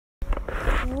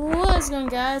What's going on,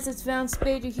 guys? It's Found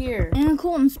Spade here. And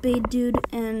Colton Spade Dude,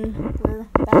 and we're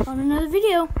back on another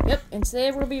video. Yep, and today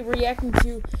we'll be reacting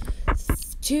to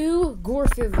 2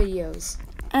 Gorefeild videos.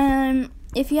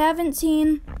 If you haven't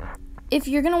seen, if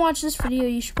you're gonna watch this video,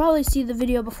 you should probably see the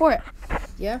video before it.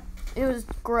 Yeah? It was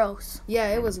gross. Yeah,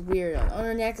 it was weird.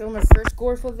 On the first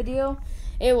Gorefeild video,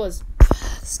 it was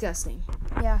disgusting.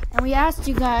 Yeah, and we asked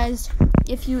you guys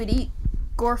if you would eat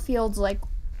Gorefeild's, like,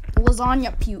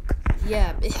 lasagna puke.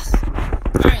 Yeah.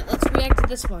 Alright, let's react to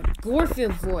this one.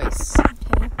 Gorefeild voice.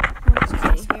 Okay.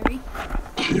 That's scary.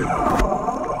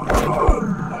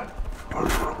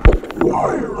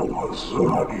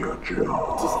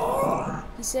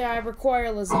 He said, I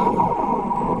require lasagna.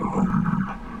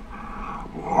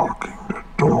 Locking the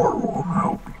door won't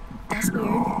help you. That's weird.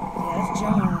 Yeah, that's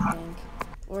John, I think.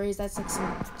 Or is that like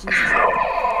some Jesus?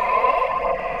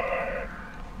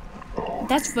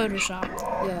 That's photoshopped.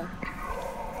 Yeah.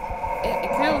 It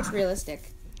kind of looks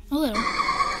realistic. A little.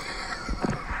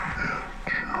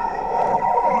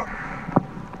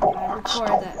 I record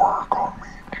that.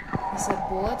 He said,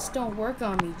 bullets don't work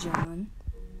on me, John.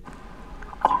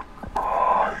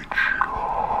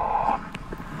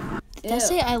 Did I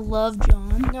say I love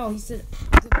John? No, he said,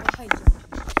 hi, John.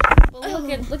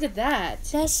 But look at that.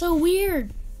 That's so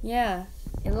weird. Yeah.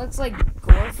 It looks like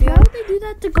Why Gorefeild. would they do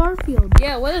that to Garfield?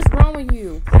 Yeah, what is wrong with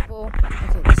you, people?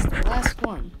 Okay, this is the last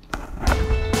one.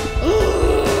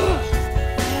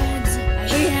 Ads. I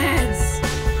hate ads.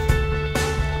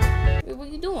 Wait, what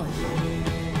are you doing?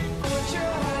 Put your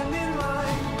hand in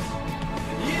mine.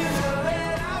 You know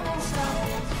that I won't stop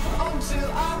until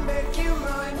I make you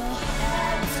mine.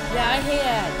 Yeah, I hate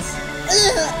ads.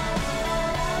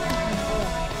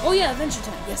 Oh yeah, Adventure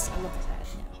Time. Yes, I love this ad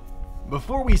now.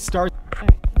 Before we start,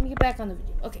 Alright, let me get back on the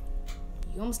video. Okay.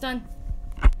 You almost done?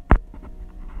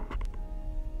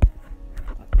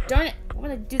 Darn it! Why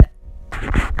would I do that?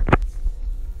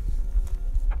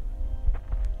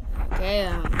 Okay,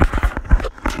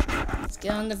 let's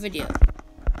get on the video.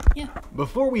 Yeah.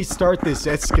 before we start this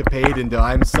escapade into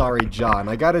I'm Sorry John,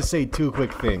 I gotta say 2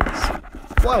 quick things.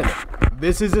 1,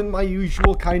 this isn't my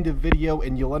usual kind of video,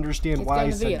 and you'll understand Let's why get on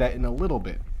I the said video. that in a little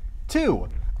bit. 2,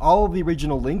 all of the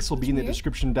original links will be in the weird.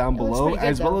 description down It looks below, pretty good,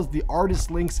 as well though. as the artist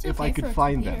links if okay I for could a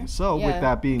find computer. them. So Yeah, with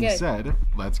that being good. said,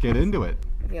 let's get into it.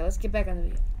 Okay, let's get back on the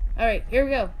video. Alright, here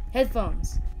we go.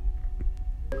 Headphones.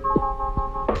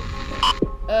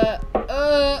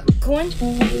 Coin?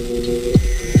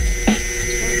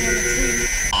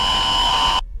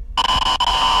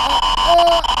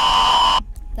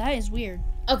 That is weird.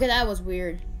 Okay, that was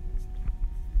weird.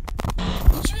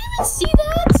 Did you even see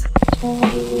that?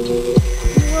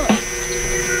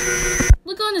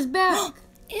 Look on his back.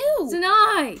 It's Ew. an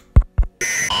eye.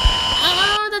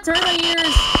 Oh, that's hurt my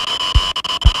ears.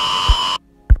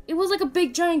 It was like a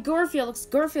big giant Gorefeild. Looks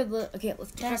Gorefeild. Okay,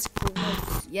 let's get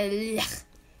back. Yeah.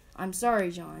 I'm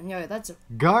sorry, John. Yeah, that's a.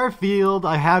 Garfield,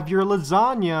 I have your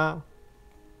lasagna.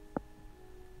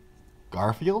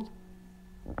 Garfield?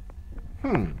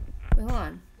 Wait, hold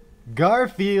on.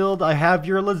 Garfield, I have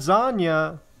your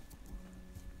lasagna.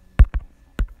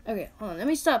 Okay, hold on. Let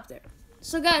me stop there.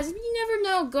 So, guys, if you never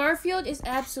know, Garfield is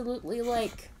absolutely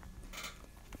like.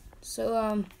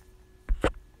 So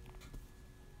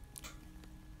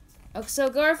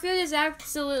Garfield is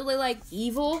absolutely like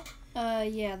evil.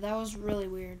 Yeah, that was really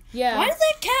weird. Yeah. Why does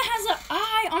that cat has an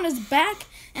eye on his back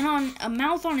and on a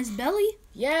mouth on his belly?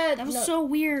 Yeah, That was so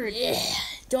weird. Yeah,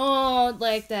 don't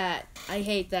like that. I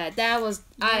hate that. That was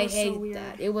I was so hate weird.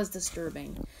 that. It was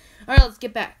disturbing. All right, let's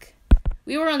get back.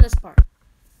 We were on this part.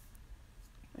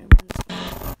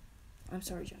 I'm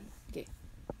sorry, John. Okay.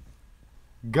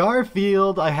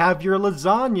 Garfield, I have your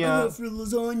lasagna. For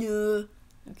lasagna.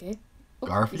 Okay. Oh,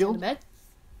 Garfield? he's on the bed.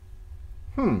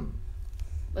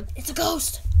 Look, it's a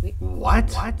ghost. Wait. What?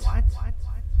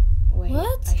 Wait.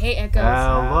 What? I hate echoes.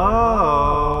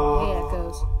 Hello. I hate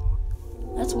echoes.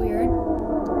 That's weird.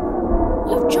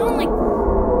 What if John, like,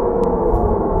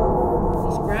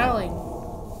 He's growling.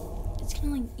 it's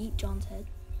gonna, like, eat John's head?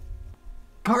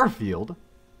 Garfield,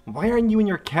 why aren't you in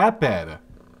your cat bed?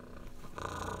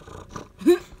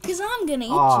 Because I'm gonna eat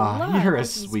you Aw, alive. you're a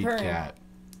he's sweet purring. cat.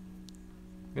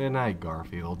 Good night,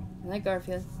 Garfield. I like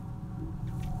Garfield.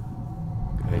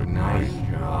 Good night,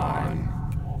 John.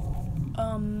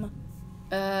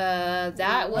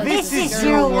 That was. This is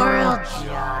your world,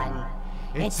 John.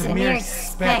 It's a mere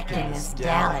speck in this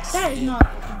galaxy. That is not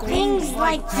gold. Things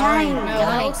like time No,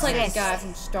 that don't looks like the exist. guy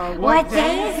from Star Wars. What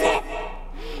day is it?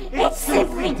 It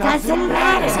simply doesn't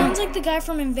matter. Sounds like the guy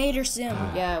from Invader Sim.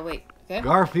 Yeah, wait. Okay.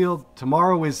 Garfield,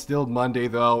 tomorrow is still Monday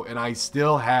though, and I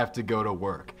still have to go to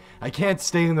work. I can't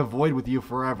stay in the void with you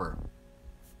forever.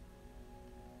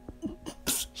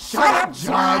 Shut up,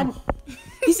 John!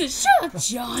 He said, "Shut up,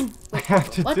 John." I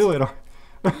have to What? do it or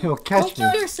he'll Don't catch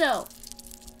kill me. yourself.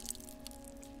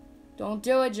 Don't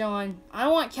do it, John. I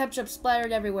don't want ketchup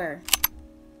splattered everywhere.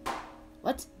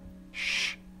 What?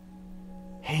 Shh.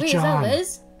 Hey, Wait, John.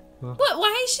 is that Liz? What?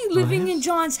 Why is she living in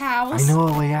John's house? I know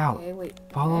a way out. Okay, wait.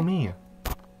 Follow me.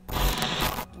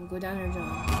 Don't go down there,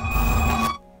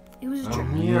 John. It was a A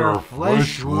dream. mere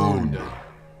flesh wound.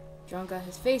 John got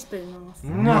his face bitten off.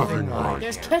 Nothing like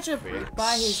There's it. ketchup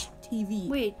by his TV.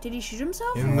 Wait, did he shoot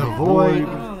himself? In the I void,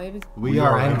 don't know, maybe. we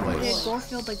are Did endless.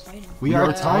 Gorefeild like bite him? We are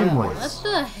What timeless.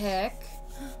 the heck?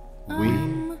 We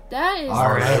That is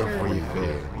are disturbing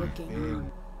everything.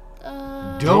 looking.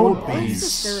 Don't be that's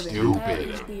disturbing. That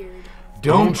is stupid. weird.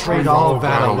 Don't trade all of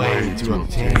that away to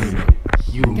obtain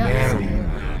humanity.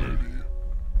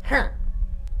 What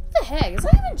the heck? Is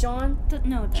that even John?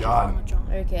 No, that's John. not John.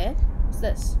 Okay. What's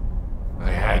this? I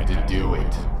had to do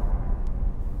it.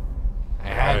 I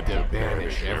had to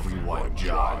banish everyone,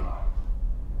 John.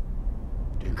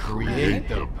 To create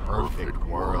the perfect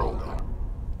world.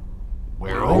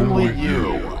 Where only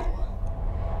you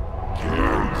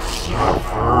can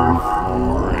suffer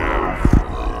forever.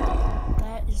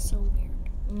 That is so weird.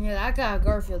 Yeah, that got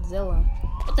Garfieldzilla.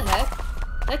 What the heck?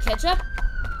 Is that ketchup?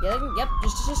 Yeah, yep.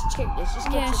 It's just ketchup. Yeah, it's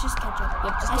just ketchup.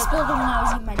 Yep, just I ketchup. spilled it when I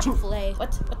was eating my Chick-fil-A.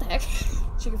 What the heck?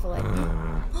 Chicken fillet.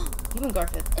 Even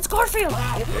Garfield. It's Gorefeild!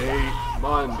 Hate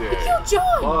Monday. Kill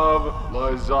John! Love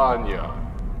lasagna.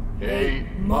 Hate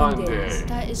Monday.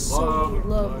 That is so weird.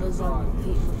 Love lasagna.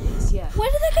 Hate Mondays. Yeah. Why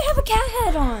did that guy have a cat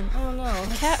head on? I don't know.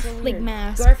 That's Cat, so like, weird.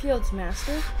 mask. Garfield's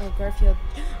master? Oh, Garfield.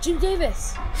 Jim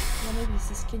Davis! Yeah, maybe it's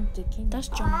this kid. The king. That's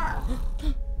John.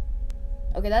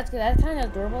 Okay, that's good. That's kind of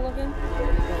adorable looking.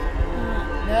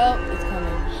 No, it's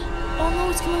coming. Oh no,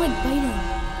 it's gonna like bite him.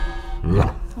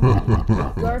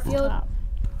 Garfield,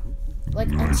 like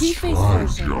a two-faced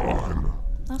version. John.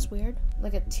 That's weird.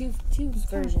 Like a two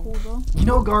version. Cool though. You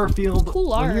know, Garfield, Cool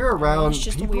when art. you're around, It's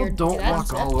just people weird. don't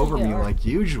That's walk all over definitely me art. like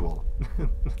usual.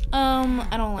 I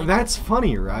don't like That's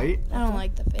funny, right? I don't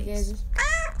like the Okay, face. just-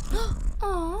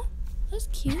 Aw, that's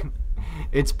cute.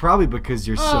 It's probably because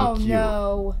you're so oh cute.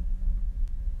 no!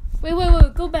 Wait,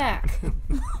 go back.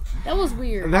 That was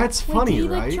weird. That's Wait, funny, did he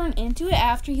like right? turn into it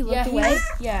after he looked Yeah, away?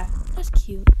 yeah. That's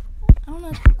cute. I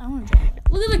want to draw that.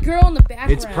 Look at the girl in the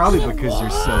background. It's probably because you're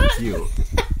so cute.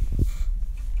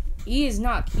 He is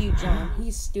not cute, John.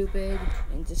 He's stupid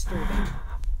and disturbing. What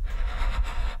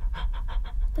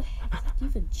the heck? Is that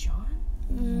even John?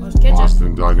 Let's catch up.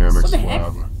 Boston Dynamics What the heck?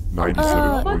 Lab.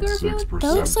 97.6%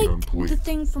 That looks like complete. the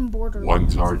thing from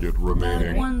Borderlands. One target The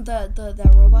remaining. one,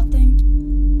 the robot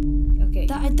thing. Okay.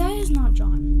 That is not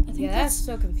John. I think Yeah, that's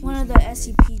so confusing. one of the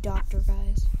SCP doctor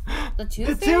guys. The The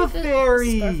Tooth Tooth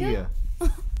Fairy! Garfield?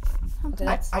 Okay,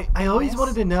 that's I always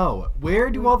wanted to know, where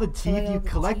do all the teeth all you the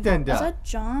collect teeth. end Is up? that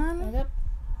John? Yep.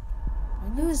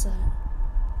 Who is that?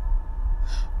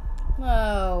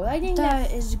 Whoa, I think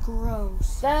That is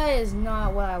gross. that is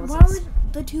not what I was. Why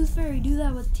would the Tooth Fairy do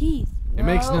that with teeth? It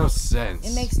makes no sense.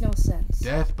 It makes no sense.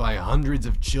 Death by hundreds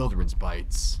of children's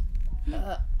bites.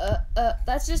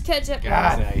 That's just ketchup.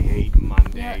 God, I hate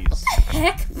Mondays.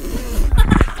 Heck.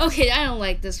 Okay, I don't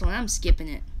like this one. I'm skipping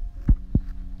it.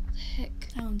 Heck.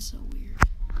 That one's so weird.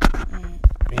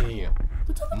 Me.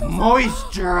 What's up with those?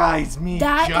 Moisturize me,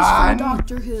 That is John. from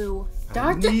Doctor Who.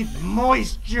 I need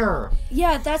moisture.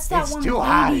 Yeah, that's that It's one too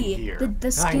hot in lady. here. The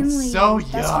I'm skin lady. so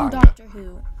That's from young. Doctor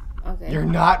Who. Okay. You're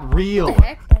not real. What the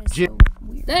heck? That is Jim- so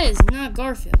weird. That is not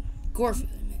Garfield. Gorefeild,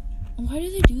 I meant. Why do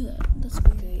they do that? That's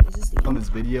weird. Okay, is this the On end? this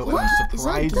video, and What? I'm Is that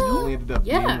surprised it good? only ended up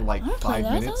Yeah. being like I wanna play 5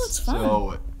 that. I thought minutes. it was fun.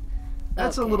 So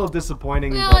that's a Okay. little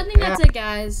disappointing. Well, but I think that's it,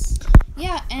 guys.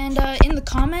 Yeah, and in the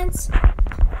comments,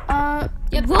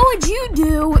 what would you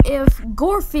do if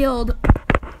Gorefeild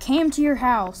came to your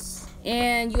house?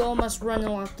 And you all must run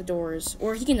and lock the doors,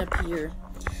 or he can appear.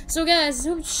 So, guys,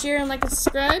 hope you share and like and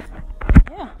subscribe.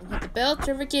 Yeah. And hit the bell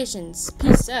notifications.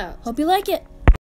 Peace out. Hope you like it.